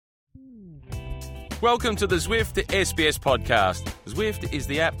Welcome to the Zwift SBS podcast. Zwift is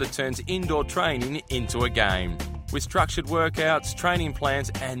the app that turns indoor training into a game. With structured workouts, training plans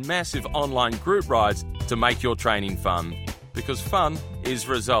and massive online group rides to make your training fun. Because fun is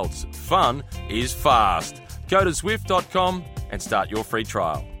results. Fun is fast. Go to Zwift.com and start your free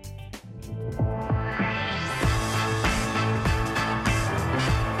trial.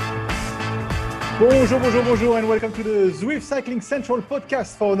 Bonjour, and welcome to the Zwift Cycling Central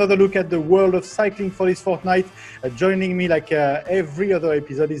Podcast for another look at the world of cycling for this fortnight. Joining me, like every other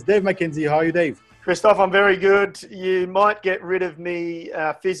episode, is Dave McKenzie. How are you, Dave? Christoph, I'm very good. You might get rid of me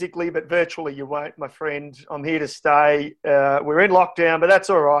physically, but virtually you won't, my friend. I'm here to stay. We're in lockdown, but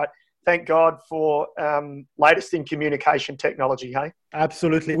that's all right. Thank God for latest in communication technology, hey?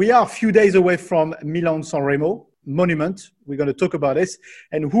 Absolutely. We are a few days away from Milan-San Remo, monument. We're going to talk about this.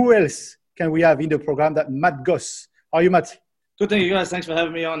 And who else can we have in the program that Matt Goss? How are you, Matt? Good, thank you guys. Thanks for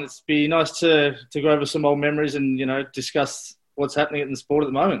having me on. It's been nice to go over some old memories and, discuss what's happening in the sport at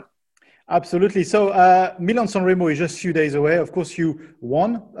the moment. Absolutely. So Milan-San Remo is just a few days away. Of course, you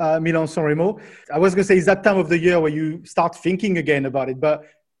won Milan-San Remo. I was going to say it's that time of the year where you start thinking again about it, but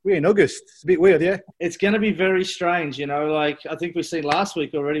we're in August. It's a bit weird, yeah? It's going to be very strange, like I think we've seen last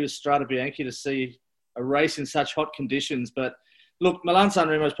week already with Strade Bianche to see a race in such hot conditions. But look, Milan-San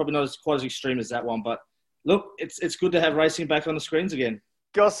Remo is probably not quite as extreme as that one, but look, it's good to have racing back on the screens again.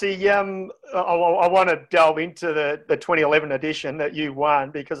 Gossy, I want to delve into the 2011 edition that you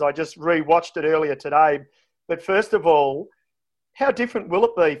won because I just re-watched it earlier today. But first of all, how different will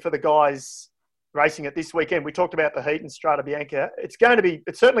it be for the guys racing it this weekend? We talked about the heat in Strade Bianche. It's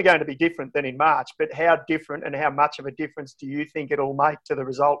certainly going to be different than in March, but how different and how much of a difference do you think it'll make to the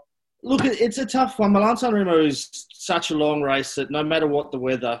result? Look, it's a tough one. Milan-San Remo is such a long race that no matter what the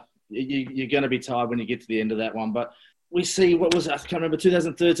weather, you're going to be tired when you get to the end of that one. But we see, I can't remember,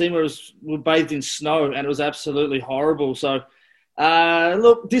 2013, where we were bathed in snow and it was absolutely horrible. So,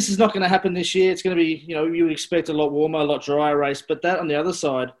 look, this is not going to happen this year. It's going to be, you would expect a lot warmer, a lot drier race. But that on the other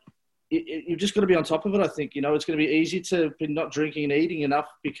side, you've just got to be on top of it, I think. It's going to be easy to be not drinking and eating enough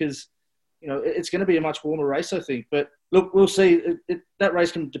because, it's going to be a much warmer race, I think. But look, we'll see. That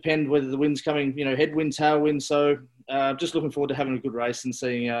race can depend whether the wind's coming, headwind, tailwind. So just looking forward to having a good race and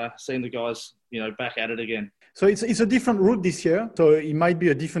seeing the guys, back at it again. So it's a different route this year. So it might be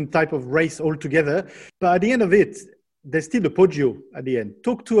a different type of race altogether. But at the end of it, there's still the Poggio at the end.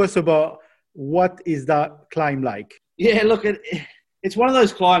 Talk to us about what is that climb like? Yeah, look, it's one of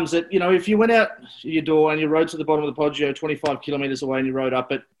those climbs that, if you went out your door and you rode to the bottom of the Poggio 25 kilometres away and you rode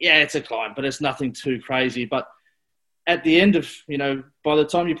up it, yeah, it's a climb, but it's nothing too crazy. But at the end of, by the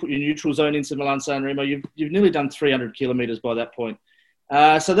time you put your neutral zone into Milan-San Remo, you've nearly done 300 kilometres by that point.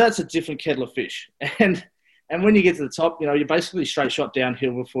 So that's a different kettle of fish. And when you get to the top, you're basically straight shot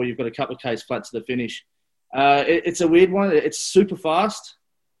downhill before you've got a couple of Ks flat to the finish. It's a weird one. It's super fast.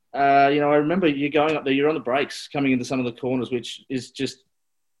 I remember you going up there, you're on the brakes coming into some of the corners, which is just,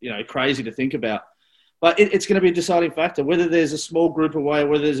 crazy to think about. But it's going to be a deciding factor. Whether there's a small group away or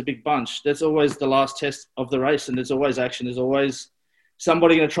whether there's a big bunch, that's always the last test of the race. And there's always action. There's always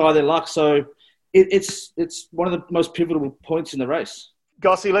somebody going to try their luck. So it's one of the most pivotal points in the race.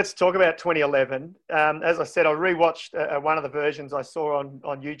 Gossy, let's talk about 2011. As I said, I rewatched one of the versions I saw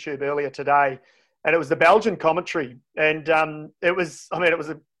on YouTube earlier today. And it was the Belgian commentary. And I've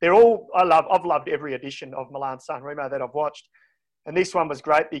loved every edition of Milan-San Remo that I've watched. And this one was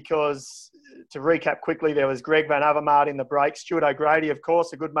great because, to recap quickly, there was Greg Van Avermaet in the break, Stuart O'Grady, of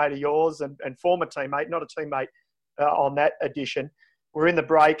course, a good mate of yours and former teammate, not a teammate on that edition. We're in the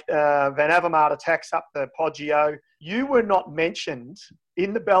break. Van Avermaet attacks up the Poggio. You were not mentioned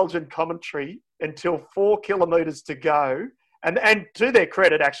in the Belgian commentary until 4 kilometres to go. And to their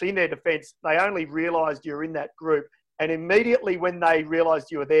credit, actually, in their defence, they only realised you were in that group. And immediately when they realised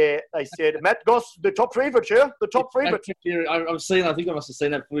you were there, they said, Matt Goss, the top favourite, yeah? The top favourite. I think I must have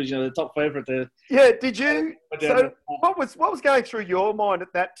seen that footage, the top favourite there. Yeah, did you? So what was going through your mind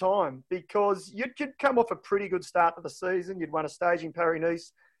at that time? Because you'd come off a pretty good start to the season. You'd won a stage in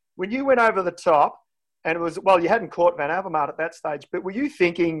Paris-Nice. When you went over the top, and it was, you hadn't caught Van Avermaet at that stage, but were you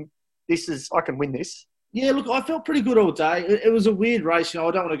thinking, I can win this? Yeah, look, I felt pretty good all day. It was a weird race.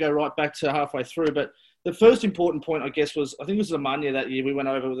 I don't want to go right back to halfway through, but the first important point, I guess, was, I think it was Lamagna that year. We went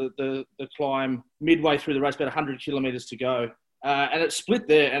over the climb midway through the race, about 100 kilometres to go. And it split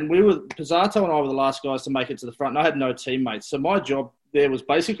there. And Pizzato and I were the last guys to make it to the front. And I had no teammates. So my job there was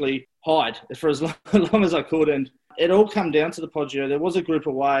basically hide for as long as I could. And it all come down to the Poggio. There was a group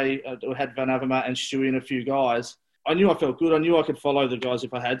away who had Van Avermaet and Stewie and a few guys. I knew I felt good. I knew I could follow the guys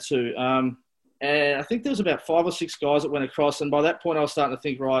if I had to. And I think there was about 5 or 6 guys that went across. And by that point, I was starting to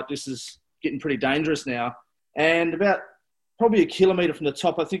think, right, this is getting pretty dangerous now. And about probably a kilometre from the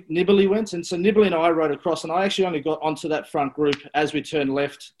top, I think Nibali went. And so Nibali and I rode across, and I actually only got onto that front group as we turned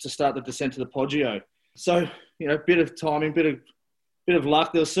left to start the descent to the Poggio. So, bit of timing, bit of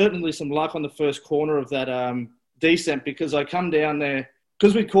luck. There was certainly some luck on the first corner of that descent, because I come down there,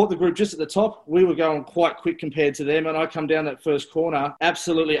 because we caught the group just at the top, we were going quite quick compared to them. And I come down that first corner,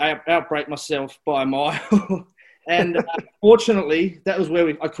 absolutely outbrake myself by a mile. And fortunately, that was where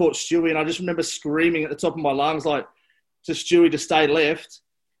I caught Stewie. And I just remember screaming at the top of my lungs, like, to Stewie to stay left.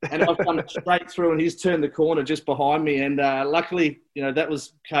 And I've come straight through, and he's turned the corner just behind me. And luckily, that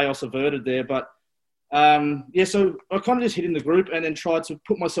was chaos averted there. But so I kind of just hit in the group and then tried to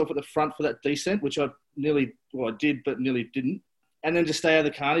put myself at the front for that descent, which I did, but nearly didn't. And then just stay out of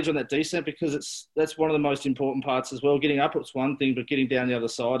the carnage on that descent, because that's one of the most important parts as well. Getting up, it's one thing, but getting down the other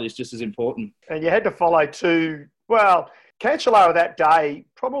side is just as important. And you had to follow Cancellara that day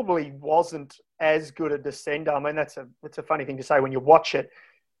probably wasn't as good a descender. I mean, that's a funny thing to say when you watch it.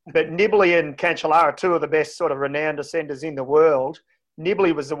 But Nibali and Cancellara, two of the best sort of renowned descenders in the world.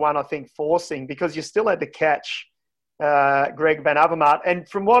 Nibali was the one, I think, forcing, because you still had to catch Greg Van Avermaet. And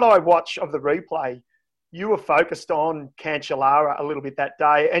from what I watch of the replay, you were focused on Cancellara a little bit that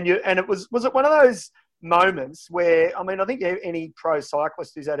day. And it was it one of those moments where, I mean, I think any pro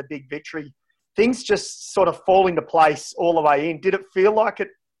cyclist who's had a big victory, things just sort of fall into place all the way in. Did it feel like it,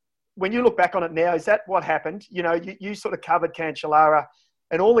 when you look back on it now, is that what happened? You sort of covered Cancellara,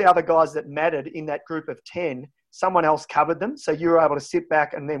 and all the other guys that mattered in that group of 10, someone else covered them. So you were able to sit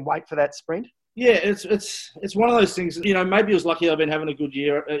back and then wait for that sprint. Yeah, it's one of those things. Maybe it was lucky I've been having a good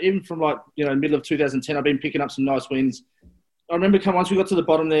year. Even from middle of 2010, I've been picking up some nice wins. I remember once we got to the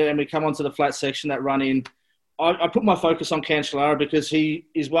bottom there and we come onto the flat section, that run in, I put my focus on Cancellara, because he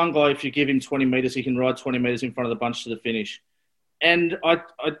is one guy, if you give him 20 metres, he can ride 20 metres in front of the bunch to the finish. And I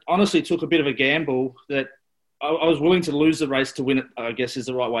honestly took a bit of a gamble that I was willing to lose the race to win it, I guess is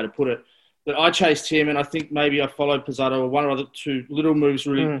the right way to put it. But I chased him, and I think maybe I followed Pizzato or one or other two little moves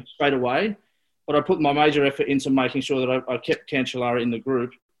really straight away. But I put my major effort into making sure that I kept Cancellara in the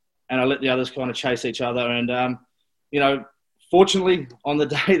group, and I let the others kind of chase each other. And, fortunately, on the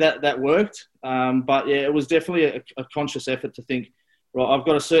day that worked. But, yeah, it was definitely a conscious effort to think, right, I've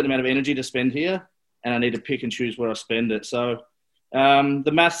got a certain amount of energy to spend here, and I need to pick and choose where I spend it. So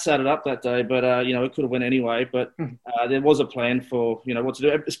the maths added up that day, but, it could have went anyway. But there was a plan for, what to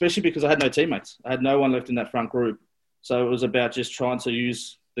do, especially because I had no teammates. I had no one left in that front group. So it was about just trying to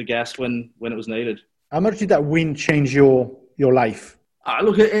use the gas when it was needed. How much did that win change your life?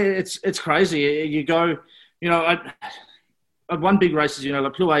 Look, it's crazy. You go, I've won big races,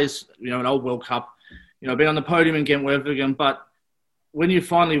 like Plouay is, an old World Cup, been on the podium in Gent-Wevelgem, but when you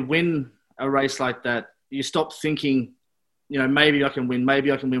finally win a race like that, you stop thinking, maybe I can win,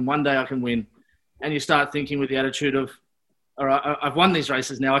 one day I can win. And you start thinking with the attitude of, all right, I've won these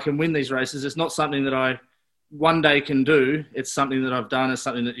races now, I can win these races. It's not something that I one day can do. It's something that I've done. It's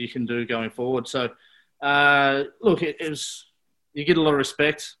something that you can do going forward. So, look, it was, you get a lot of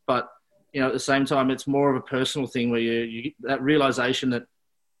respect, but, at the same time, it's more of a personal thing where you get that realization that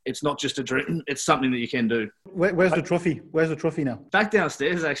it's not just a dream. It's something that you can do. Where's the trophy? Where's the trophy now? Back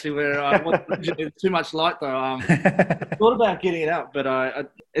downstairs, actually, where I wasn't too much light, though. I thought about getting it out,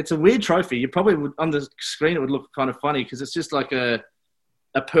 but it's a weird trophy. You probably would, on the screen, it would look kind of funny because it's just like a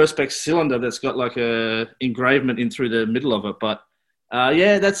Perspex cylinder that's got like a engravement in through the middle of it. But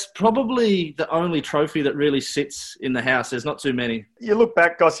that's probably the only trophy that really sits in the house. There's not too many. You look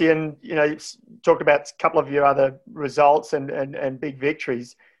back, Gossy, and you talked about a couple of your other results and big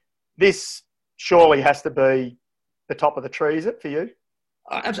victories. This surely has to be the top of the tree, is it, for you?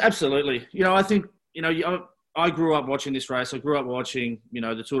 Absolutely. I think, I grew up watching this race. I grew up watching,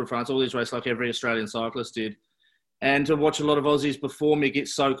 the Tour de France, all these races like every Australian cyclist did. And to watch a lot of Aussies before me get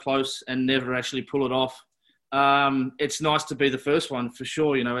so close and never actually pull it off. It's nice to be the first one for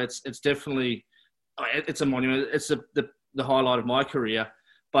sure. It's definitely, it's a monument. It's the highlight of my career.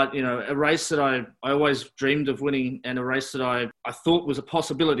 But, a race that I always dreamed of winning, and a race that I thought was a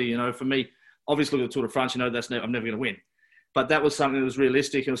possibility, for me, obviously with the Tour de France, I'm never going to win. But that was something that was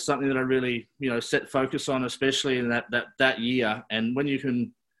realistic. It was something that I really, set focus on, especially in that year. And when you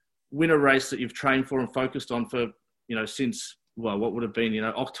can win a race that you've trained for and focused on for, since, what would have been,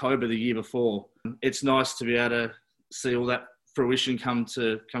 October the year before, it's nice to be able to see all that fruition come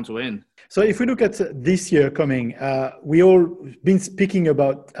to end. So if we look at this year coming, we all been speaking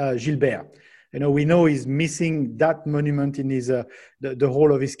about Gilbert. We know he's missing that monument in his the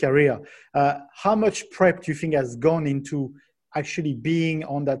whole of his career. How much prep do you think has gone into actually being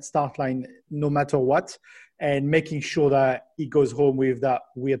on that start line no matter what? and making sure that he goes home with that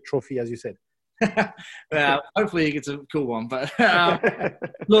weird trophy, as you said. Well, hopefully he gets a cool one. But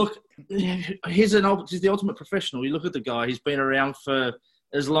look, he's the ultimate professional. You look at the guy; he's been around for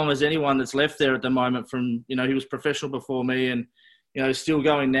as long as anyone that's left there at the moment. From he was professional before me, and still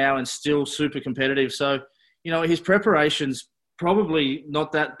going now, and still super competitive. So his preparation's probably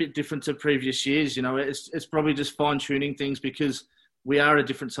not that bit different to previous years. It's probably just fine tuning things because we are at a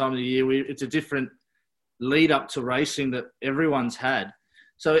different time of the year. It's a different lead up to racing that everyone's had.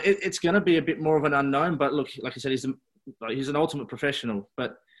 So it's going to be a bit more of an unknown. But look, like I said, he's an ultimate professional.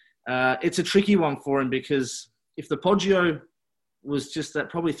 But it's a tricky one for him because if the Poggio was just that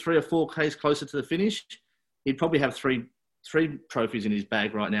probably 3 or 4 Ks closer to the finish, he'd probably have three trophies in his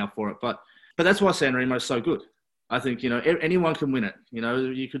bag right now for it. But that's why San Remo's so good. I think, anyone can win it.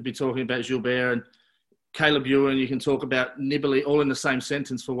 You could be talking about Gilbert and Caleb Ewan. You can talk about Nibali all in the same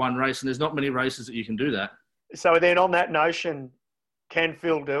sentence for one race. And there's not many races that you can do that. So then on that notion, can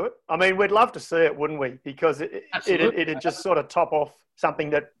Phil do it? I mean, we'd love to see it, wouldn't we? Because it'd just sort of top off something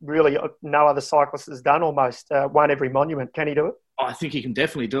that really no other cyclist has done almost, won every monument. Can he do it? Oh, I think he can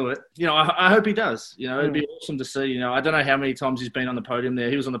definitely do it. I hope he does. It'd be awesome to see. I don't know how many times he's been on the podium there.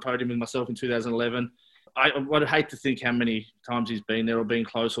 He was on the podium with myself in 2011. I would hate to think how many times he's been there or been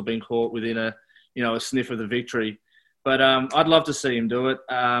close or been caught within a sniff of the victory. But I'd love to see him do it.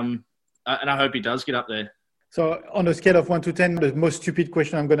 And I hope he does get up there. So on a scale of 1 to 10, the most stupid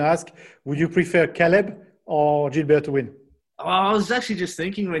question I'm going to ask, would you prefer Caleb or Gilbert to win? Oh, I was actually just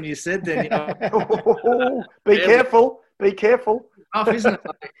thinking when you said that. Be careful. Be careful. Tough, isn't it?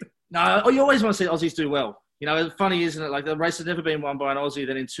 No, you always want to see Aussies do well. It's funny, isn't it? Like the race has never been won by an Aussie.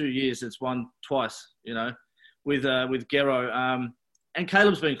 Then in 2 years, it's won twice. With Gero, and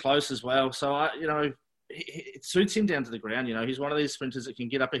Caleb's been close as well. So it suits him down to the ground. He's one of these sprinters that can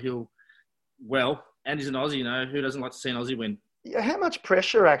get up a hill well, and he's an Aussie. Who doesn't like to see an Aussie win? Yeah, how much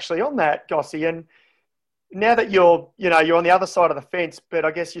pressure actually on that, Gossy? And now that you're on the other side of the fence, but I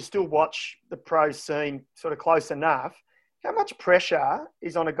guess you still watch the pro scene sort of close enough. How much pressure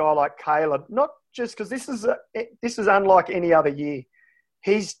is on a guy like Caleb? Not just because this is unlike any other year.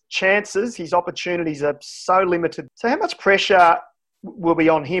 His chances, his opportunities are so limited. So how much pressure will be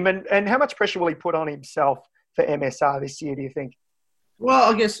on him and how much pressure will he put on himself for MSR this year, do you think?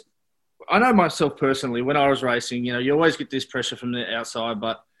 Well, I guess I know myself personally, when I was racing, you always get this pressure from the outside,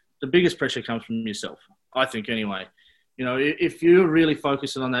 but the biggest pressure comes from yourself, I think anyway. If you're really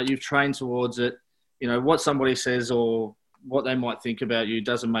focusing on that, you've trained towards it, what somebody says or what they might think about you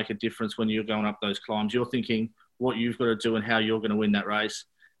doesn't make a difference when you're going up those climbs. You're thinking what you've got to do and how you're going to win that race.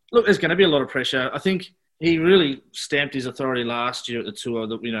 Look, there's going to be a lot of pressure. I think he really stamped his authority last year at the Tour,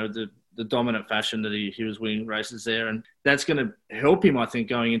 the dominant fashion that he was winning races there. And that's going to help him, I think,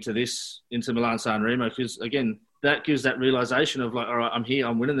 going into Milan-San Remo, because, again, that gives that realisation of, like, all right, I'm here,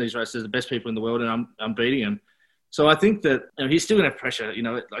 I'm winning these races, the best people in the world, and I'm beating them. So I think that he's still going to have pressure.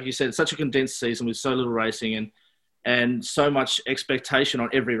 Like you said, it's such a condensed season with so little racing and so much expectation on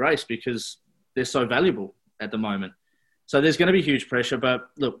every race because they're so valuable at the moment. So there's going to be huge pressure. But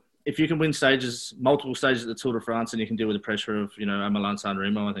look, if you can win multiple stages at the Tour de France, then you can deal with the pressure of, a Milan-San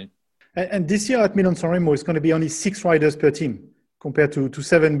Remo, I think. And this year at Milan-San Remo, it's going to be only 6 riders per team compared to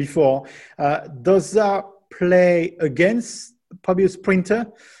 7 before. Does that play against probably a sprinter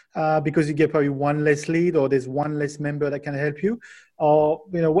because you get probably one less lead or there's one less member that can help you? Or,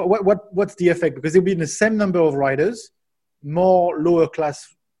 what's the effect? Because there'll be the same number of riders, more lower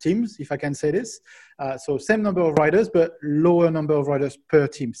class teams, if I can say this. So same number of riders, but lower number of riders per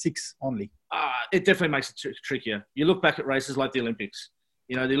team, 6 only. It definitely makes it trickier. You look back at races like the Olympics.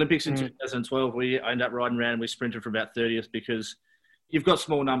 The Olympics in 2012, we ended up riding around and we sprinted for about 30th because you've got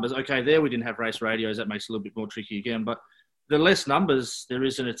small numbers. Okay, there we didn't have race radios. That makes it a little bit more tricky again. But the less numbers there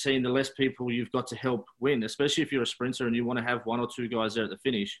is in a team, the less people you've got to help win, especially if you're a sprinter and you want to have 1 or 2 guys there at the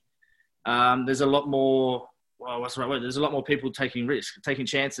finish. There's a lot more, what's the right word? There's a lot more people taking risks, taking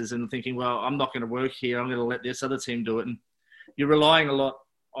chances and thinking, well, I'm not going to work here. I'm going to let this other team do it. And you're relying a lot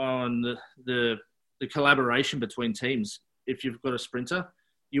on the collaboration between teams. If you've got a sprinter,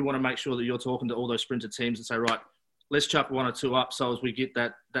 you want to make sure that you're talking to all those sprinter teams and say, right, let's chuck 1 or 2 up so as we get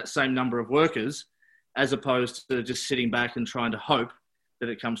that same number of workers, as opposed to just sitting back and trying to hope that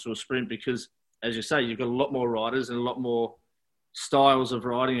it comes to a sprint. Because, as you say, you've got a lot more riders and a lot more styles of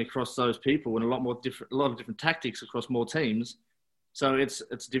riding across those people and a lot of different tactics across more teams. So it's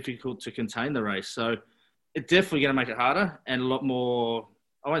difficult to contain the race. So it's definitely going to make it harder and a lot more,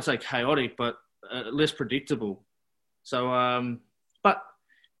 I won't say chaotic, but less predictable. So, but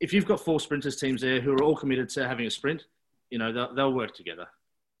if you've got 4 sprinters teams there who are all committed to having a sprint, they'll work together.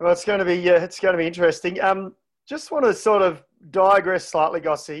 Well, it's going to be interesting. Just want to sort of digress slightly,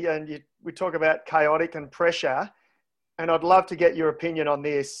 Gossy, and we talk about chaotic and pressure, and I'd love to get your opinion on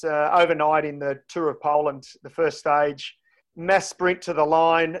this. Overnight in the Tour of Poland, the first stage, mass sprint to the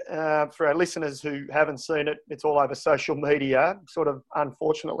line. For our listeners who haven't seen it, it's all over social media, sort of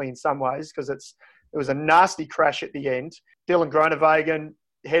unfortunately in some ways, because it was a nasty crash at the end. Dylan Groenewegen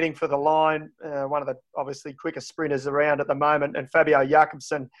heading for the line, one of the obviously quickest sprinters around at the moment, and Fabio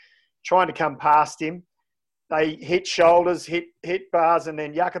Jakobsen trying to come past him. They hit shoulders, hit bars, and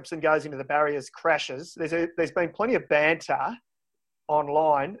then Jakobsen goes into the barriers, crashes. There's been plenty of banter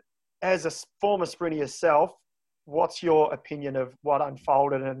online. As a former sprinter yourself, what's your opinion of what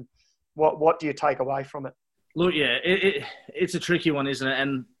unfolded, and what do you take away from it? Look, yeah, it's a tricky one, isn't it?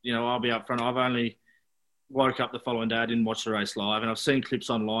 And, I'll be up front. I've only woke up the following day. I didn't watch the race live, and I've seen clips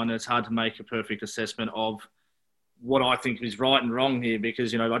online, and it's hard to make a perfect assessment of what I think is right and wrong here,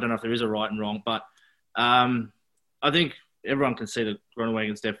 because, I don't know if there is a right and wrong, but I think everyone can see that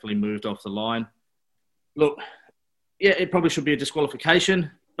Groenewegen's definitely moved off the line. Look, yeah, it probably should be a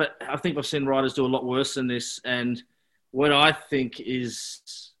disqualification, but I think I've seen riders do a lot worse than this. And what I think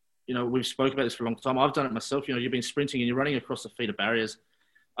is, we've spoken about this for a long time. I've done it myself. You've been sprinting and you're running across the feet of barriers.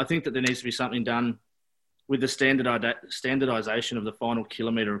 I think that there needs to be something done with the standardisation of the final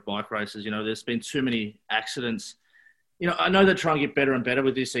kilometre of bike races. There's been too many accidents. I know they try and get better and better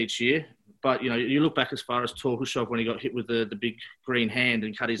with this each year, but, you look back as far as Torhushov when he got hit with the big green hand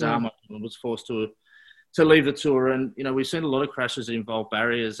and cut his arm off and was forced to leave the Tour. And, we've seen a lot of crashes that involve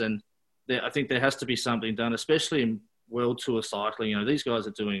barriers, and I think there has to be something done, especially in World Tour cycling. These guys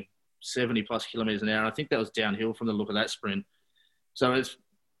are doing 70-plus kilometres an hour, and I think that was downhill from the look of that sprint. So it's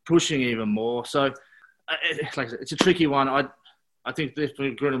pushing even more. So, like I said, it's a tricky one. I think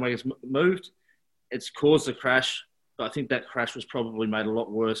definitely Groenewegen's moved. It's caused a crash. But I think that crash was probably made a lot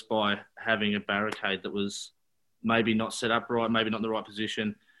worse by having a barricade that was maybe not set up right, maybe not in the right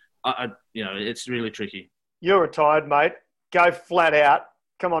position. It's really tricky. You're retired, mate. Go flat out.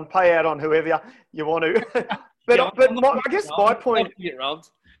 Come on, pay out on whoever you want to. I guess my point.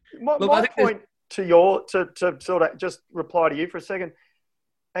 My point to sort of just reply to you for a second.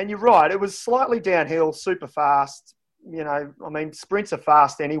 And you're right. It was slightly downhill, super fast. Sprints are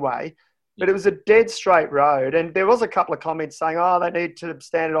fast anyway. But it was a dead straight road. And there was a couple of comments saying, they need to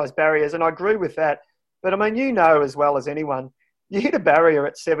standardise barriers. And I agree with that. But, as well as anyone, you hit a barrier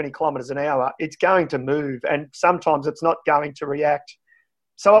at 70 kilometres an hour, it's going to move. And sometimes it's not going to react.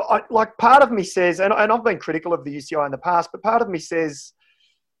 So, part of me says, and I've been critical of the UCI in the past, but part of me says,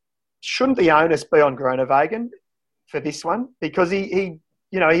 shouldn't the onus be on Groenewegen for this one? Because he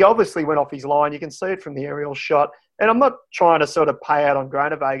obviously went off his line. You can see it from the aerial shot. And I'm not trying to sort of pay out on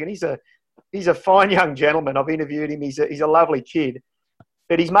Groenewegen. He's a fine young gentleman. I've interviewed him. He's a lovely kid.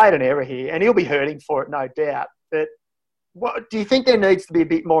 But he's made an error here, and he'll be hurting for it, no doubt. But what do you think there needs to be a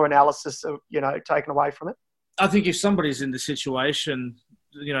bit more analysis of, taken away from it? I think if somebody's in the situation,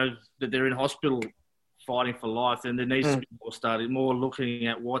 that they're in hospital fighting for life, then there needs to be more looking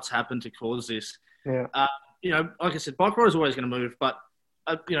at what's happened to cause this. Yeah. Like I said, bike riders are always going to move, but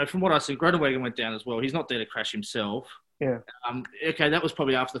from what I see, Groenewegen went down as well. He's not there to crash himself. Yeah. Okay, that was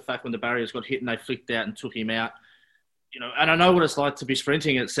probably after the fact when the barriers got hit and they flicked out and took him out. And I know what it's like to be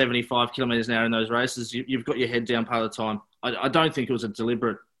sprinting at 75 kilometres an hour in those races. You've got your head down part of the time. I don't think it was a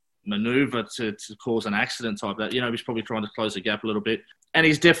deliberate manoeuvre to cause an accident type that. He's probably trying to close the gap a little bit. And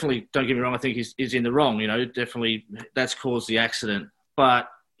he's definitely, don't get me wrong, I think he's in the wrong. Definitely that's caused the accident. But,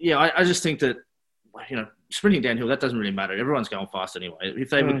 yeah, I just think that, sprinting downhill, that doesn't really matter. Everyone's going fast anyway. If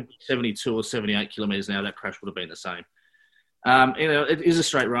they were 72 or 78 kilometres an hour, that crash would have been the same. It is a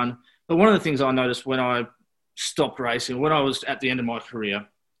straight run. But one of the things I noticed when I stopped racing, when I was at the end of my career,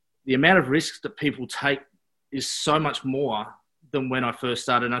 the amount of risks that people take is so much more than when I first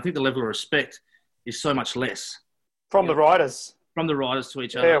started. And I think the level of respect is so much less. From the riders? From the riders to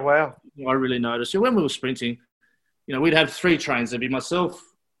each other. Yeah, wow. I really noticed. When we were sprinting, we'd have three trains. There'd be myself,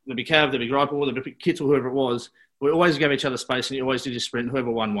 there'd be Cav, there'd be Greipel, there'd be Kittel, whoever it was. We always gave each other space and you always did your sprint and whoever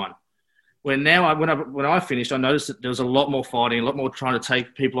won. When I finished, I noticed that there was a lot more fighting, a lot more trying to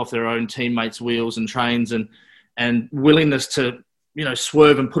take people off their own teammates' wheels and trains and willingness to,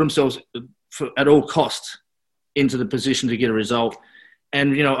 swerve and put themselves at all costs into the position to get a result.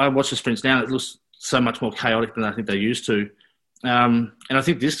 And, I watch the sprints now, it looks so much more chaotic than I think they used to. And I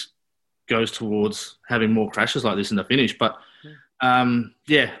think this goes towards having more crashes like this in the finish. But,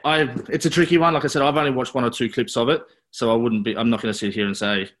 it's a tricky one. Like I said, I've only watched one or two clips of it, so I'm not going to sit here and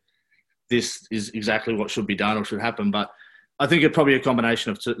say this is exactly what should be done or should happen. But I think it's probably a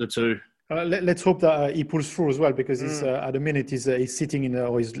combination of the two. Let's hope that he pulls through as well, because he's at the minute he's sitting in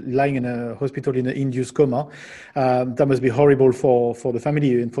or he's lying in a hospital in an induced coma. That must be horrible for the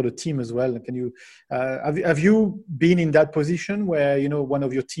family and for the team as well. Can you have you been in that position where one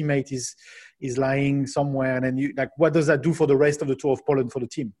of your teammates is lying somewhere, and then you what does that do for the rest of the Tour of Poland for the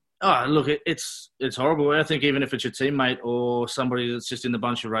team? Oh, look, it's horrible. I think even if it's your teammate or somebody that's just in the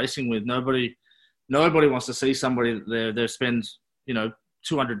bunch you're racing with, nobody wants to see somebody that they spend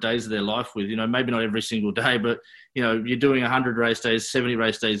 200 days of their life with, maybe not every single day, but, you're doing 100 race days, 70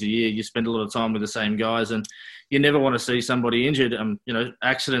 race days a year. You spend a lot of time with the same guys, and you never want to see somebody injured.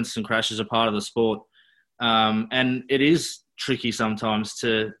 Accidents and crashes are part of the sport. And it is tricky sometimes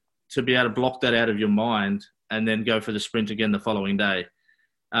to be able to block that out of your mind and then go for the sprint again the following day.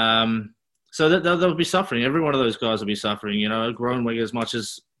 So they'll be suffering. Every one of those guys will be suffering, Groenewegen as much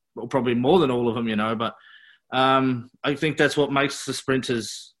as, well, probably more than all of them, but I think that's what makes the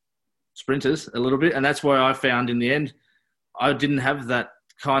sprinters a little bit. And that's why I found in the end, I didn't have that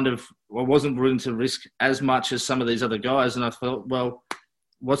I wasn't willing to risk as much as some of these other guys. And I thought, well,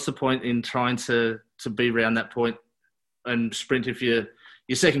 what's the point in trying to be around that point and sprint if you're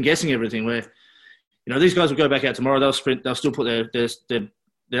second guessing everything, where, these guys will go back out tomorrow, they'll sprint, they'll still put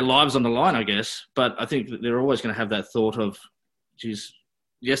their lives on the line, I guess. But I think they're always going to have that thought of, geez,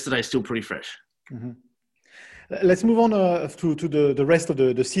 yesterday's still pretty fresh. Mm-hmm. Let's move on to the rest of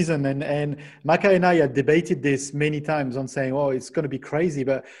the season. And Maka and I had debated this many times on saying, oh, it's going to be crazy.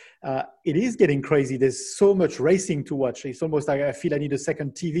 But it is getting crazy. There's so much racing to watch. It's almost like I feel I need a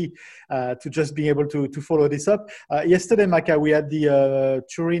second TV to just be able to follow this up. Yesterday, Maka, we had the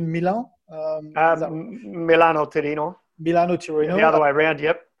Turin-Milan. Milano-Torino. Milano-Torino. The other way around,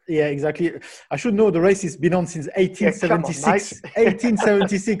 yep. Yeah, exactly. I should know the race has been on since 1876.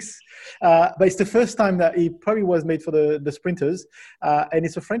 1876. But it's the first time that it probably was made for the sprinters. And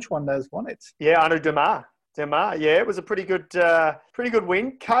it's a French one that has won it. Yeah, Arnaud Demar. Yeah, it was a pretty good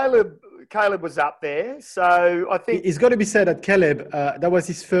win. Caleb was up there. So I think it's got to be said that Caleb, that was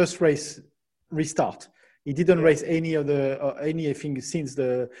his first race restart. He didn't race anything since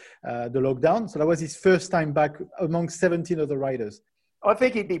the lockdown. So that was his first time back among 17 other riders. I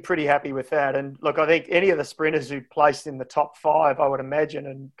think he'd be pretty happy with that. And look, I think any of the sprinters who placed in the top 5, I would imagine,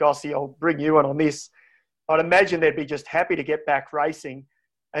 and Gossy, I'll bring you in on this, I'd imagine they'd be just happy to get back racing,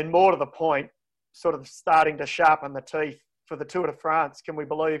 and more to the point, sort of starting to sharpen the teeth for the Tour de France. Can we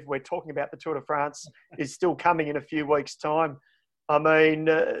believe we're talking about the Tour de France is still coming in a few weeks' time? I mean,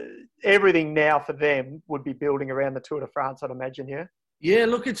 everything now for them would be building around the Tour de France, I'd imagine, yeah? Yeah,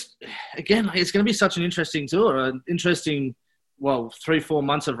 look, it's going to be such an interesting tour, an interesting 3-4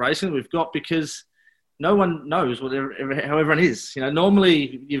 months of racing we've got, because no one knows how everyone is.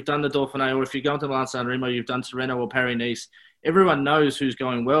 Normally you've done the Dauphiné, or if you're going to Milan-San Remo, you've done Tirreno or Paris-Nice. Everyone knows who's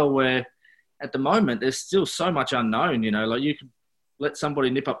going well, where at the moment there's still so much unknown. You could let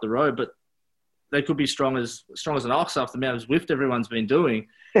somebody nip up the road, but they could be strong as an ox after the amount of Zwift everyone's been doing.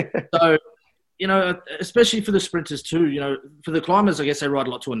 So, especially for the sprinters too, for the climbers, I guess they ride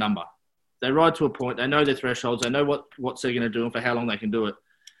a lot to a number. They ride to a point. They know their thresholds. They know what they're going to do and for how long they can do it.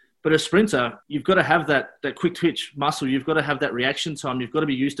 But a sprinter, you've got to have that quick twitch muscle. You've got to have that reaction time. You've got to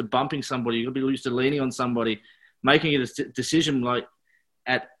be used to bumping somebody. You've got to be used to leaning on somebody, making a decision like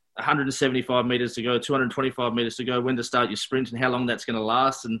at 175 metres to go, 225 metres to go, when to start your sprint and how long that's going to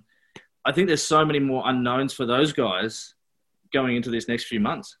last. And I think there's so many more unknowns for those guys going into this next few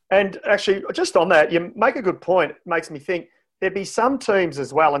months. And actually, just on that, you make a good point. It makes me think, there'd be some teams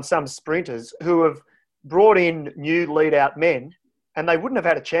as well and some sprinters who have brought in new lead-out men, and they wouldn't have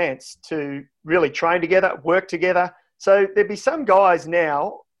had a chance to really train together, work together. So there'd be some guys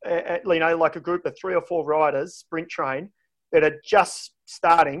now, like a group of 3 or 4 riders, sprint train, that are just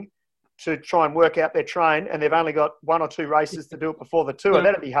starting to try and work out their train, and they've only got 1 or 2 races to do it before the Tour.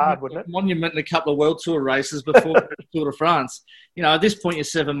 That'd be hard, wouldn't it? Monument and a couple of World Tour races before the Tour de France. At this point, you're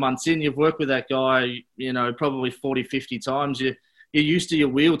 7 months in. You've worked with that guy, probably 40, 50 times. You're used to your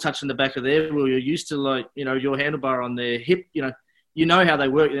wheel touching the back of their wheel. You're used to, your handlebar on their hip. You know how they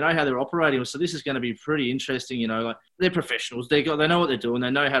work. You know how they're operating. So this is going to be pretty interesting. They're professionals. They know what they're doing. They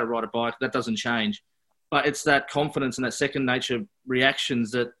know how to ride a bike. That doesn't change. But it's that confidence and that second nature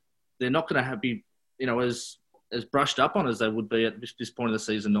reactions that they're not going to be, as brushed up on as they would be at this point of the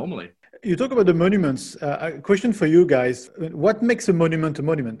season normally. You talk about the monuments. A question for you guys. What makes a monument a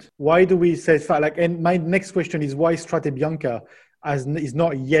monument? Why do we say, and my next question is, why Strade Bianca is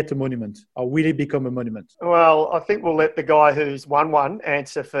not yet a monument, or will it become a monument? Well, I think we'll let the guy who's won one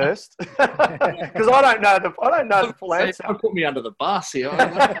answer first, because I don't know the full answer. Don't put me under the bus here.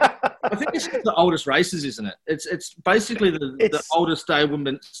 I think it's the oldest races, isn't it? It's basically the oldest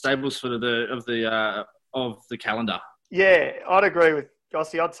stables for the calendar. Yeah, I'd agree with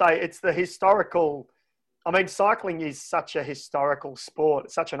Gossy. I'd say it's the historical. I mean, cycling is such a historical sport.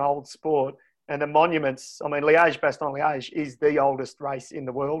 It's such an old sport. And the monuments, I mean, Liège-Bastogne-Liège is the oldest race in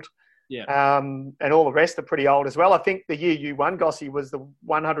the world. Yeah. And all the rest are pretty old as well. I think the year you won, Gossy, was the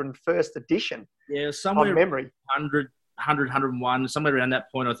 101st edition. Yeah, somewhere of memory. 100, 101, somewhere around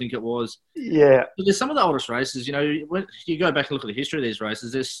that point, I think it was. Yeah. But there's some of the oldest races, you know, when you go back and look at the history of these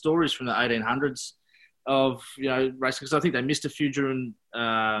races, there's stories from the 1800s of, you know, racing, because I think they missed a few during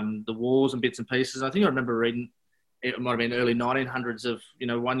the wars and bits and pieces. I think I remember reading, it might have been early 1900s of, you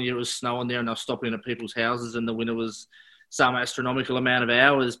know, one year it was snowing there and they were stopping at people's houses and the winter was some astronomical amount of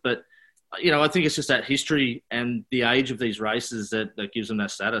hours. But, you know, I think it's just that history and the age of these races that gives them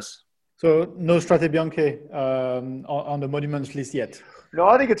that status. So no Strade Bianche on the monuments list yet. No,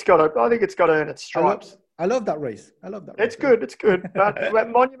 I think it's got to earn its stripes. I love that race. It's good. It's good.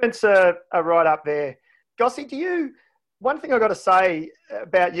 But monuments are right up there. Gossy, one thing I got to say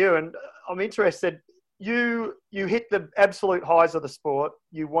about you, and I'm interested. You hit the absolute highs of the sport.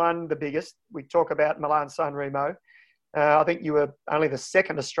 You won the biggest. We talk about Milan-San Remo. I think you were only the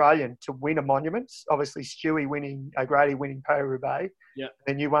second Australian to win a monument. Obviously, Stewie O'Grady winning Paris-Roubaix. Yeah.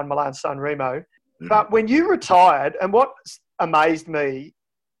 And you won Milan-San Remo. But when you retired, and what amazed me,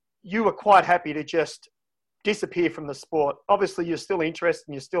 you were quite happy to just disappear from the sport. Obviously, you're still interested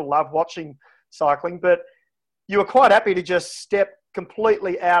and you still love watching cycling, but you were quite happy to just step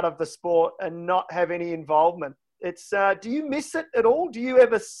completely out of the sport and not have any involvement. It's do you miss it at all? Do you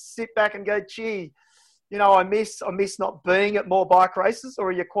ever sit back and go, gee, you know, I miss not being at more bike races, or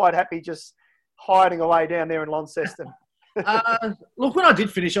are you quite happy just hiding away down there in Launceston? Look, when I did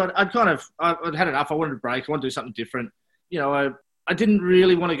finish, I'd had enough. I wanted a break. I wanted to do something different. You know, I didn't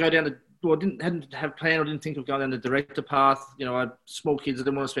really want to go down hadn't have planned or didn't think of going down the director path. You know, I had small kids. I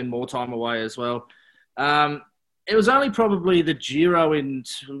didn't want to spend more time away as well. It was only probably the Giro in,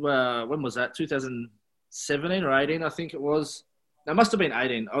 when was that? 2017 or 18, I think it was. It must have been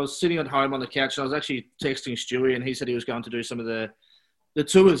 18. I was sitting at home on the couch and I was actually texting Stewie and he said he was going to do some of the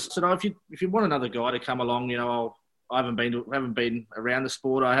tours. So if you want another guy to come along, you know, I haven't been around the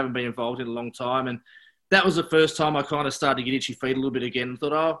sport. I haven't been involved in a long time. And that was the first time I kind of started to get itchy feet a little bit again and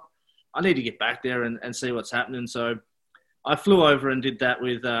thought, I need to get back there and see what's happening. So I flew over and did that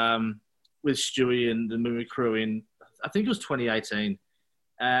with Stewie and the movie crew in, I think it was 2018.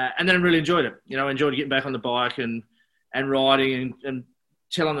 And then I really enjoyed it. You know, I enjoyed getting back on the bike and riding and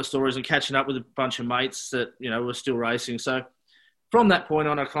telling the stories and catching up with a bunch of mates that, you know, were still racing. So from that point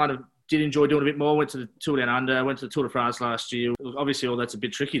on, I kind of did enjoy doing a bit more. Went to the Tour Down Under, went to the Tour de France last year. Obviously, all that's a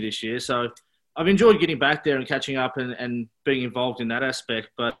bit tricky this year. So I've enjoyed getting back there and catching up and being involved in that aspect.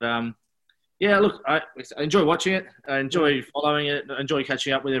 But, yeah, look, I enjoy watching it. I enjoy following it. I enjoy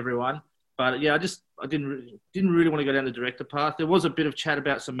catching up with everyone. But, yeah, I didn't really want to go down the director path. There was a bit of chat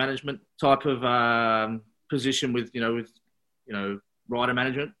about some management type of position with rider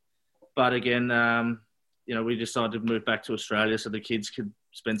management. But, again, you know, we decided to move back to Australia so the kids could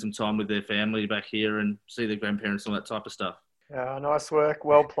spend some time with their family back here and see their grandparents and all that type of stuff. Nice work.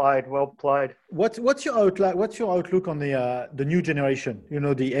 Well played. What's your outlook? What's your outlook on the new generation? You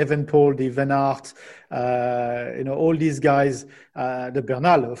know, the Evenepoel, the Van Aert, you know, all these guys, the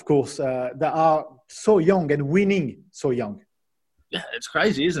Bernal, of course, that are so young and winning so young. Yeah, it's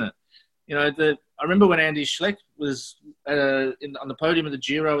crazy, isn't it? You know, I remember when Andy Schleck was on the podium of the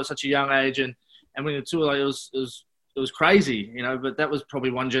Giro at such a young age and winning the Tour, like, it was crazy, you know. But that was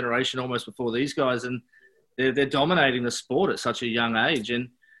probably one generation almost before these guys, and they're dominating the sport at such a young age. And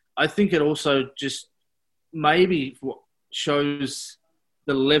I think it also just maybe shows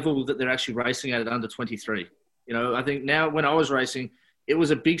the level that they're actually racing at under 23. You know, I think now when I was racing, it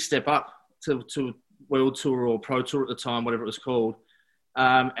was a big step up to World Tour or Pro Tour at the time, whatever it was called.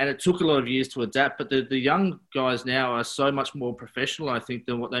 And it took a lot of years to adapt. But the young guys now are so much more professional, I think,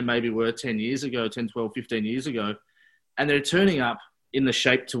 than what they maybe were 10, 12, 15 years ago. And they're turning up in the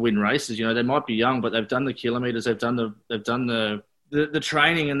shape to win races. You know, they might be young, but they've done the kilometres, they've done the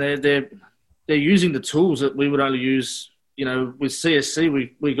training, and they're using the tools that we would only use. You know, with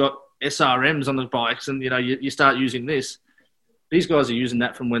CSC, we got SRMs on the bikes, and, you know, you start using this. These guys are using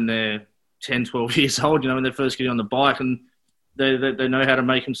that from when they're 10, 12 years old, you know, when they're first getting on the bike, and they know how to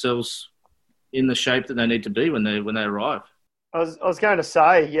make themselves in the shape that they need to be when they arrive. I was going to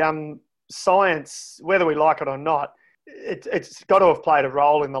say, science, whether we like it or not, it's got to have played a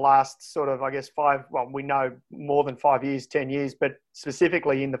role in the last sort of, I guess, we know more than 5 years, 10 years, but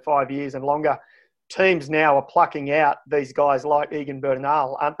specifically in the 5 years and longer, teams now are plucking out these guys like Egan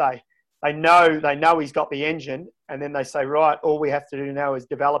Bernal, aren't they? They know he's got the engine, and then they say, right, all we have to do now is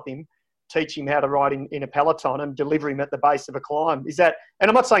develop him, teach him how to ride in a peloton, and deliver him at the base of a climb. Is that? And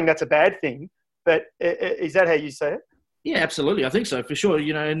I'm not saying that's a bad thing, but is that how you see it? Yeah, absolutely. I think so, for sure.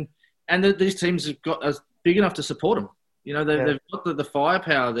 And these teams have got big enough to support them. They've got the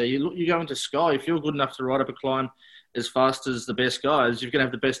firepower there. You go into Sky, if you're good enough to ride up a climb as fast as the best guys, you're going to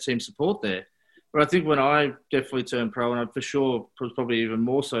have the best team support there. But I think when I definitely turned pro, and I for sure probably even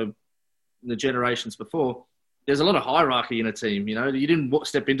more so in the generations before, there's a lot of hierarchy in a team. You didn't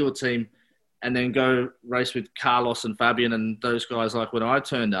step into a team and then go race with Carlos and Fabian and those guys like when I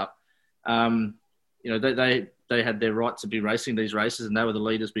turned up. They had their right to be racing these races, and they were the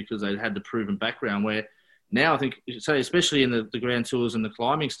leaders because they had the proven background. Where now I think, say, especially in the Grand Tours and the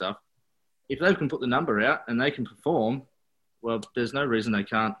climbing stuff, if they can put the number out and they can perform, well, there's no reason they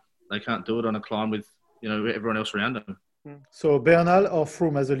can't do it on a climb with everyone else around them. So Bernal or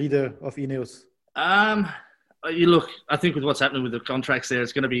Froome as a leader of Ineos? I think with what's happening with the contracts there,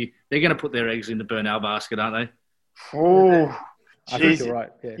 they're going to put their eggs in the Bernal basket, aren't they? Oh, I think you're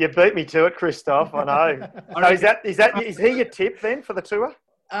right. Yeah. You beat me to it, Christoph. I know. So is he your tip then for the tour?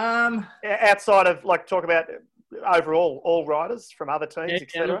 Outside of talk about overall all riders from other teams,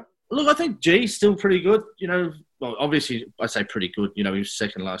 etc. Look, I think G's still pretty good. Well, obviously I say pretty good. He was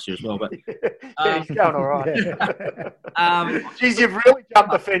second last year as well, but he's going all right. Geez, you've really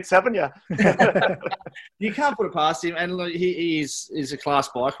jumped the fence, haven't you? You can't put it past him, and look, he's a class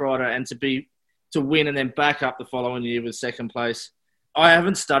bike rider, and to win and then back up the following year with second place. I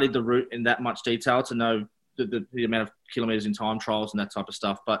haven't studied the route in that much detail to know the amount of kilometres in time trials and that type of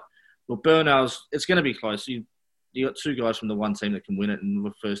stuff. But Bernal's, it's going to be close. You got two guys from the one team that can win it, and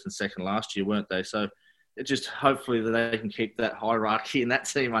were first and second last year, weren't they? So it just hopefully that they can keep that hierarchy in that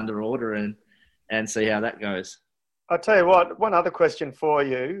team under order and see how that goes. I'll tell you what, one other question for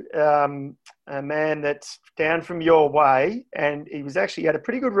you. A man that's down from your way, and he had a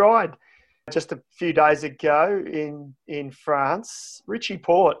pretty good ride just a few days ago in France. Richie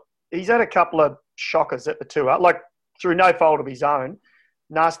Porte, he's had a couple of shockers at the tour, through no fault of his own,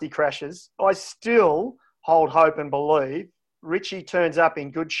 nasty crashes. I still hold hope and believe Richie turns up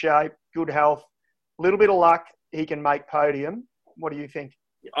in good shape, good health, a little bit of luck, he can make podium. What do you think?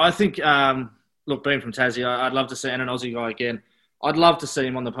 I think, being from Tassie, I'd love to see, and an Aussie guy again, I'd love to see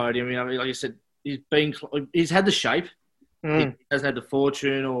him on the podium. Like you said, he's had the shape. He hasn't had the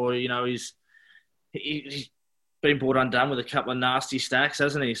fortune, or he's been brought undone with a couple of nasty stacks,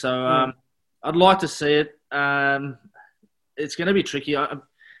 hasn't he? So I'd like to see it. It's going to be tricky.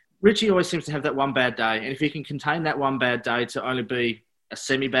 Richie always seems to have that one bad day, and if he can contain that one bad day to only be a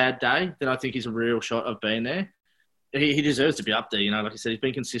semi-bad day, then I think he's a real shot of being there. He deserves to be up there. Like I said, he's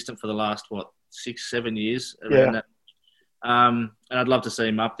been consistent for the last 6-7 years around that. And I'd love to see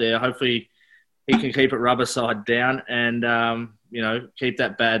him up there. Hopefully, he can keep it rubber side down and, keep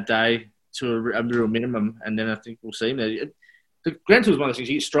that bad day to a real minimum. And then I think we'll see him there. The Grand Tour is one of those things.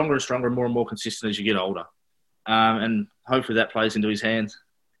 You get stronger and stronger and more consistent as you get older. And hopefully that plays into his hands.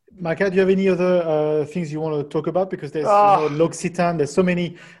 Micah, do you have any other things you want to talk about? Because there's L'Occitane, there's so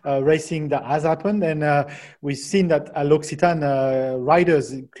many racing that has happened. And we've seen that at L'Occitane,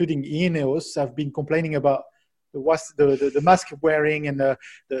 riders, including Ineos, have been complaining about the mask wearing and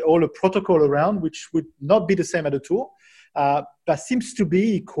all the protocol around, which would not be the same at the Tour. There seems to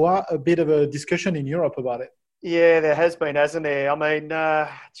be quite a bit of a discussion in Europe about it. Yeah, there has been, hasn't there? I mean, I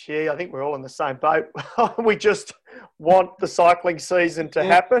think we're all in the same boat. We just want the cycling season to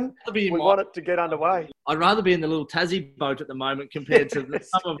happen. We want it to get underway. I'd rather be in the little Tassie boat at the moment compared to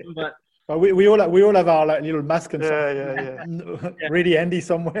some of them. But we all have our little mask and stuff. Really handy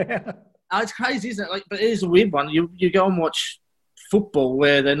somewhere. It's crazy, isn't it? But it is a weird one. You go and watch football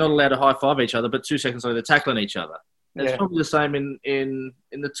where they're not allowed to high five each other, but 2 seconds later they're tackling each other. It's probably the same in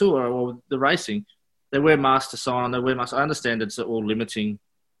the Tour or the racing. They wear masks to sign. They wear masks. I understand it's all limiting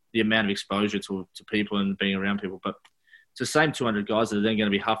the amount of exposure to people and being around people, but it's the same 200 guys that are then going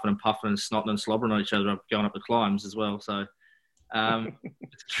to be huffing and puffing and snotting and slobbering on each other going up the climbs as well. So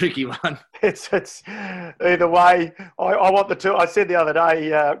it's a tricky one. It's either way. I want the Tour. I said the other day,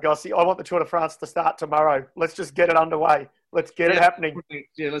 Gossy, I want the Tour de France to start tomorrow. Let's just get it underway. Let's get it happening.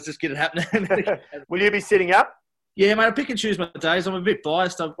 Yeah, let's just get it happening. Will you be sitting up? Yeah, mate, I pick and choose my days. I'm a bit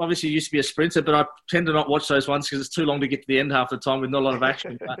biased. I obviously used to be a sprinter, but I tend to not watch those ones because it's too long to get to the end half the time with not a lot of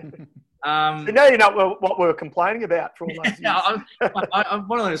action. But, so now you know what we were complaining about for all those years. I'm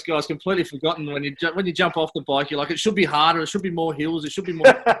one of those guys completely forgotten when you jump off the bike. You're like, it should be harder. It should be more hills. It should be more.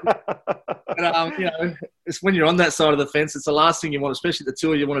 But, it's when you're on that side of the fence. It's the last thing you want, especially the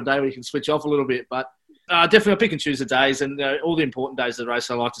Tour. You want a day where you can switch off a little bit. But Definitely, I pick and choose the days, and all the important days of the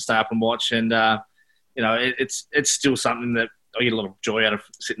race I like to stay up and watch. And it's still something that I get a lot of joy out of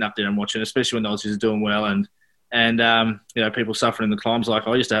sitting up there and watching, especially when the Aussies are doing well and people suffering in the climbs like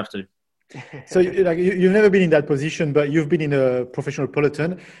I used to have to. So you've never been in that position, but you've been in a professional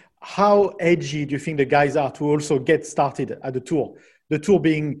peloton. How edgy do you think the guys are to also get started at the Tour? The Tour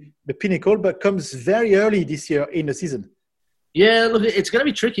being the pinnacle, but comes very early this year in the season. Yeah, look, it's going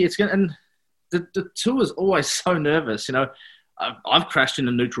to be tricky. And the Tour is always so nervous. I've crashed in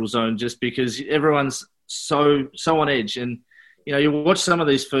the neutral zone just because everyone's so on edge. And you watch some of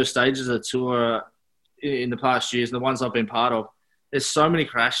these first stages of the Tour in the past years, and the ones I've been part of. There's so many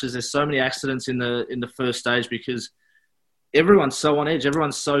crashes. There's so many accidents in the first stage because everyone's so on edge.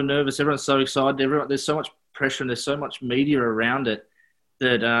 Everyone's so nervous. Everyone's so excited. There's so much pressure and there's so much media around it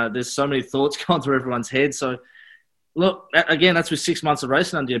that there's so many thoughts going through everyone's head. So, look, again, that's with 6 months of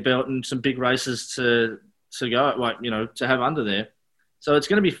racing under your belt and some big races to go, to have under there. So it's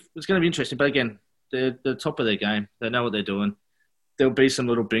going to be interesting. But again, they're the top of their game. They know what they're doing. There'll be some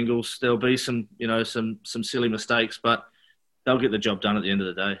little bingles. There'll be some some silly mistakes, but they'll get the job done at the end of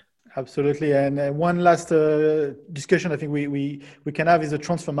the day. Absolutely. And one last discussion I think we can have is the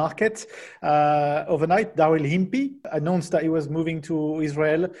transfer market. Overnight, Daryl Impey announced that he was moving to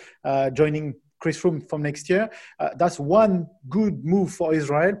Israel, joining Chris Froome from next year. That's one good move for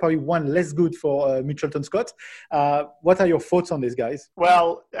Israel, probably one less good for Mitchelton Scott. What are your thoughts on this, guys?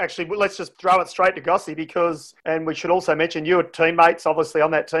 Well, actually, let's just throw it straight to Gossy and we should also mention you were teammates, obviously,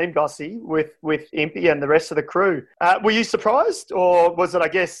 on that team, Gossy, with Impey and the rest of the crew. Were you surprised, or was it, I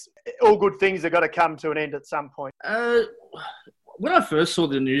guess, all good things are going to come to an end at some point? When I first saw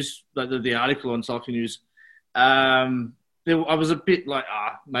the news, the article on Cycling News, I was a bit like,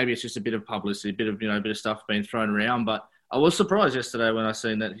 maybe it's just a bit of publicity, a bit of stuff being thrown around. But I was surprised yesterday when I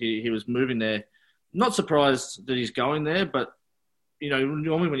seen that he was moving there. Not surprised that he's going there, but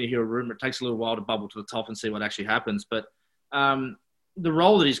normally when you hear a rumor, it takes a little while to bubble to the top and see what actually happens. But the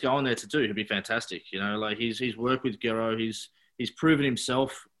role that he's going there to do, he'll be fantastic. He's worked with Gero, he's proven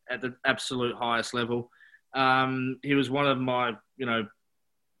himself at the absolute highest level. He was one of my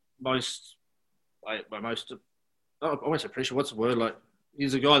most. I always appreciate what's the word?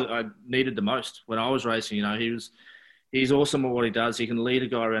 He's a guy that I needed the most when I was racing. He's awesome at what he does. He can lead a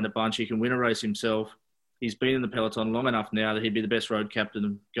guy around a bunch. He can win a race himself. He's been in the peloton long enough now that he'd be the best road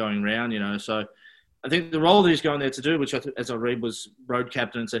captain going around. So I think the role that he's going there to do, which as I read was road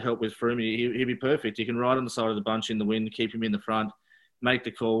captain to help with Froome, he'd be perfect. He can ride on the side of the bunch in the wind, keep him in the front, make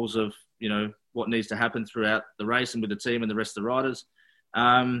the calls of what needs to happen throughout the race and with the team and the rest of the riders.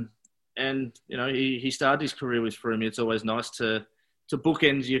 And, he started his career with Froome. It's always nice to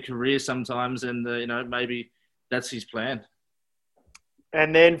bookend your career sometimes and, maybe that's his plan.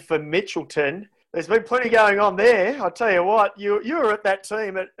 And then for Mitchelton, there's been plenty going on there. I'll tell you what, you were at that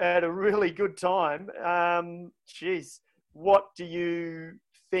team at a really good time. What do you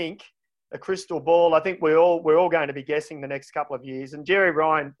think? A crystal ball, I think we're all going to be guessing the next couple of years. And Jerry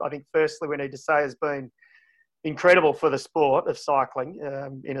Ryan, I think firstly we need to say, has been incredible for the sport of cycling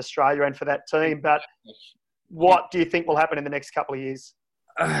in Australia and for that team. But what do you think will happen in the next couple of years?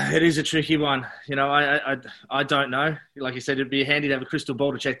 It is a tricky one. I don't know. Like you said, it'd be handy to have a crystal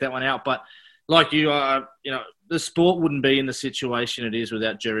ball to check that one out. But like you, the sport wouldn't be in the situation it is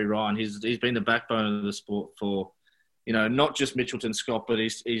without Jerry Ryan. He's been the backbone of the sport for, not just Mitchelton Scott, but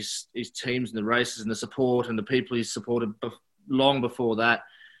his teams and the races and the support and the people he's supported long before that.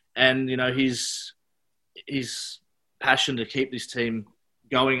 And, his passion to keep this team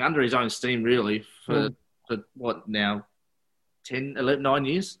going under his own steam, really, for what now, 9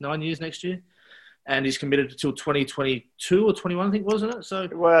 years next year. And he's committed until 2022 or 21, I think, wasn't it? So,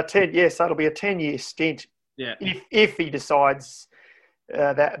 well, 10, yes, that'll be a 10-year stint. Yeah. If he decides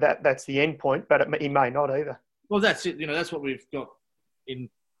that's the end point, but he may not either. Well, that's it. That's what we've got in,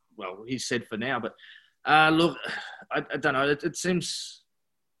 well, he's said for now. But look, I don't know. It seems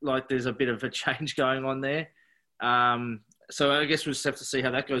like there's a bit of a change going on there. So I guess we'll just have to see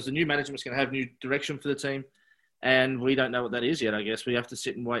how that goes. The new management's going to have new direction for the team, and we don't know what that is yet, I guess. We have to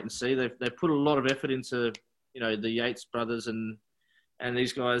sit and wait and see. They've put a lot of effort into, the Yates brothers and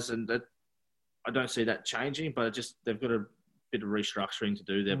these guys, and that, I don't see that changing, but they've got a bit of restructuring to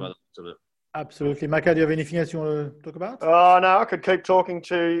do there by the looks of it. Absolutely. Micah, do you have anything else you want to talk about? Oh, no, I could keep talking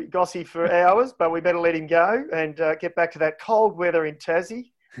to Gossy for hours, but we better let him go and get back to that cold weather in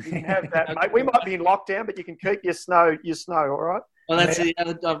Tassie. You can have that, mate. We might be in lockdown, but you can keep your snow, all right? Well, that's it.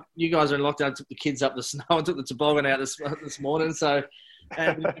 You guys are in lockdown. I took the kids up the snow. I took the toboggan out this morning. So,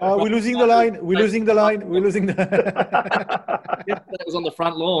 We're losing the line. We're losing the line. We're losing the. That was on the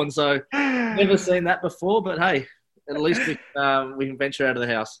front lawn, so never seen that before. But hey, at least we can venture out of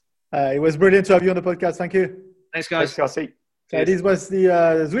the house. It was brilliant to have you on the podcast. Thank you. Thanks, guys. Thanks, Gossie. So this was the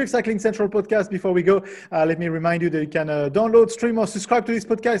Zwift Cycling Central Podcast. Before we go, let me remind you that you can download, stream, or subscribe to this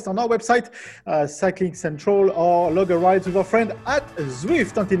podcast on our website, Cycling Central, or log a ride with our friend at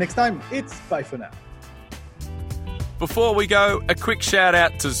Zwift. Until next time, it's bye for now. Before we go, a quick shout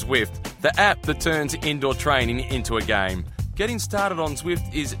out to Zwift, the app that turns indoor training into a game. Getting started on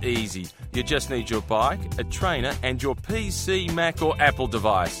Zwift is easy. You just need your bike, a trainer, and your PC, Mac, or Apple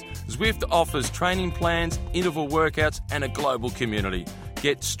device. Zwift offers training plans, interval workouts, and a global community.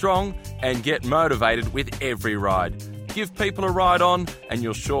 Get strong and get motivated with every ride. Give people a ride on, and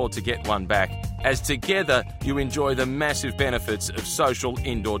you're sure to get one back, as together you enjoy the massive benefits of social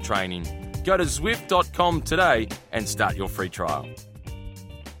indoor training. Go to Zwift.com today and start your free trial.